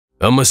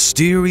A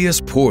mysterious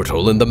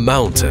portal in the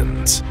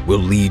mountains will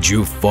lead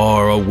you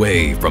far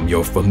away from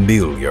your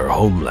familiar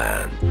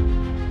homeland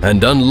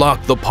and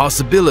unlock the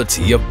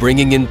possibility of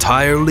bringing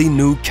entirely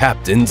new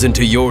captains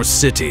into your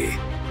city.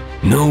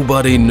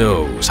 Nobody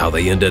knows how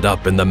they ended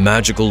up in the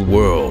magical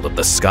world of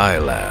the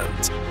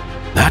Skylands.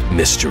 That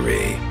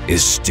mystery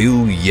is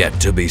still yet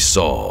to be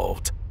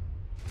solved.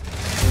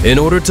 In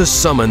order to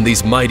summon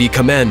these mighty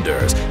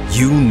commanders,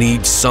 you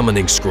need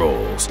summoning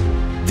scrolls.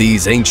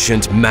 These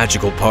ancient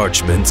magical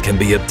parchments can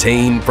be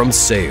obtained from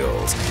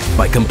sales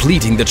by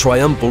completing the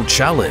Triumphal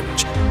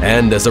Challenge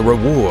and as a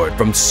reward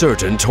from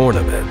certain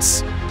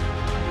tournaments.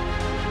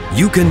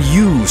 You can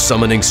use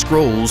summoning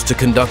scrolls to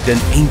conduct an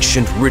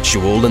ancient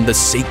ritual in the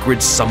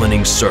sacred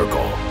summoning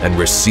circle and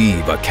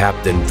receive a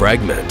captain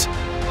fragment.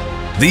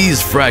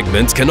 These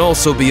fragments can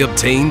also be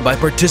obtained by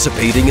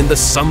participating in the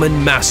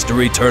Summon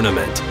Mastery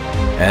Tournament.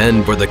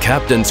 And for the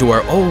captains who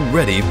are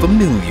already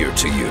familiar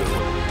to you,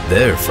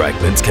 their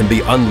fragments can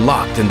be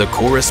unlocked in the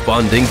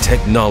corresponding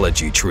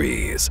technology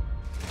trees.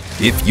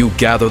 If you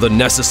gather the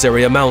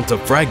necessary amount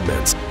of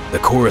fragments, the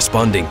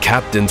corresponding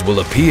captains will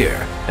appear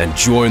and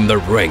join the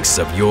ranks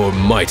of your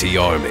mighty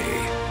army.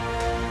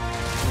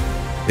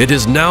 It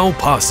is now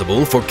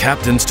possible for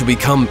captains to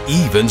become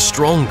even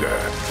stronger.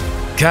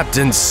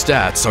 Captains'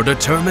 stats are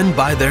determined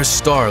by their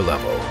star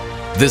level.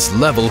 This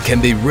level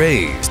can be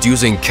raised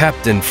using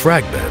captain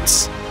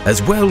fragments,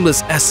 as well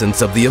as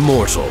Essence of the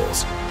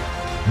Immortals.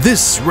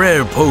 This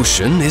rare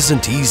potion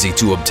isn't easy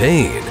to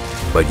obtain,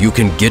 but you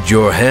can get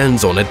your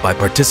hands on it by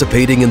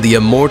participating in the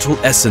Immortal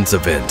Essence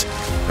event,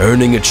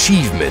 earning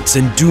achievements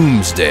in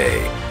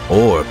Doomsday,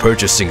 or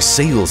purchasing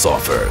sales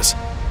offers.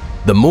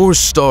 The more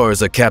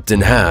stars a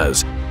captain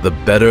has, the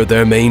better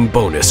their main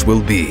bonus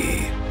will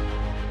be.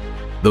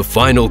 The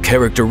final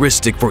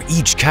characteristic for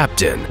each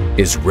captain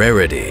is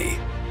rarity.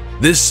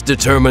 This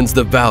determines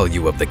the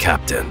value of the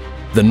captain,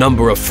 the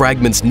number of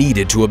fragments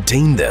needed to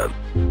obtain them,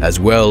 as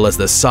well as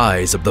the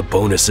size of the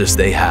bonuses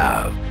they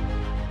have.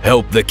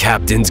 Help the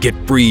captains get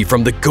free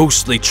from the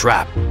ghostly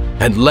trap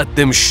and let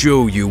them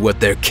show you what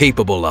they're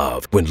capable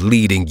of when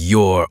leading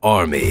your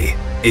army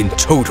in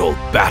total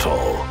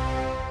battle.